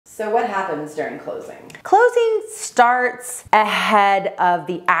So what happens during closing? Closing starts ahead of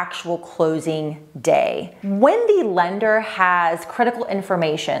the actual closing day. When the lender has critical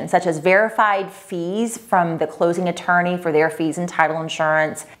information, such as verified fees from the closing attorney for their fees and title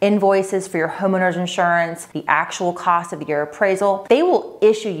insurance, invoices for your homeowner's insurance, the actual cost of your appraisal, they will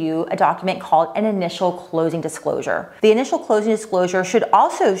issue you a document called an initial closing disclosure. The initial closing disclosure should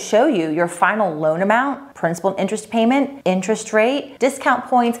also show you your final loan amount, principal and interest payment, interest rate, discount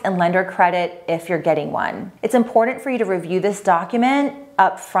points, and lender credit if you're getting one. It's important for you to review this document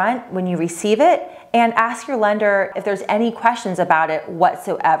up front when you receive it and ask your lender if there's any questions about it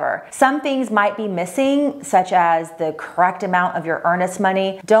whatsoever. Some things might be missing, such as the correct amount of your earnest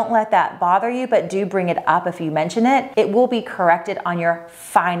money. Don't let that bother you, but do bring it up if you mention it. It will be corrected on your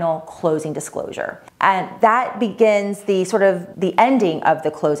final closing disclosure. And that begins the ending of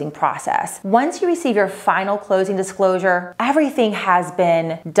the closing process. Once you receive your final closing disclosure, everything has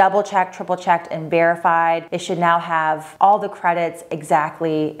been double checked, triple checked, and verified. It should now have all the credits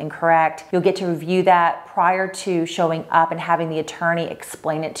exactly and correct. You'll get to review that prior to showing up and having the attorney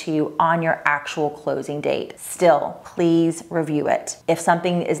explain it to you on your actual closing date. Still, please review it. If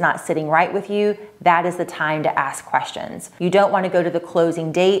something is not sitting right with you, that is the time to ask questions. You don't want to go to the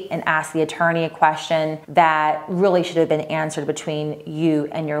closing date and ask the attorney a question that really should have been answered between you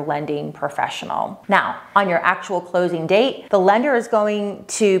and your lending professional. Now, on your actual closing date, the lender is going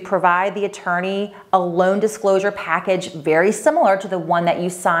to provide the attorney a loan disclosure package very similar to the one that you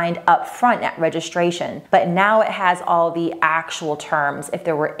signed up front at registration, but now it has all the actual terms if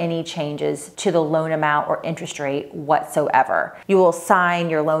there were any changes to the loan amount or interest rate whatsoever. You will sign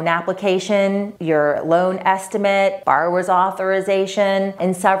your loan application, your loan estimate, borrower's authorization,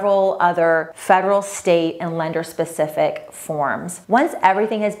 and several other federal, state, and lender-specific forms. Once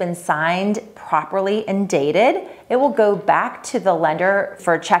everything has been signed properly and dated, it will go back to the lender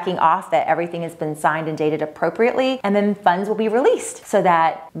for checking off that everything has been signed and dated appropriately, and then funds will be released so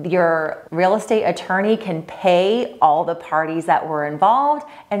that your real estate attorney can pay all the parties that were involved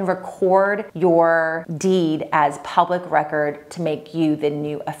and record your deed as public record to make you the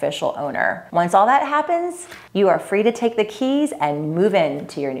new official owner. Once all that happens, you are free to take the keys and move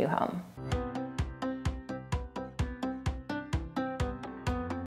into your new home.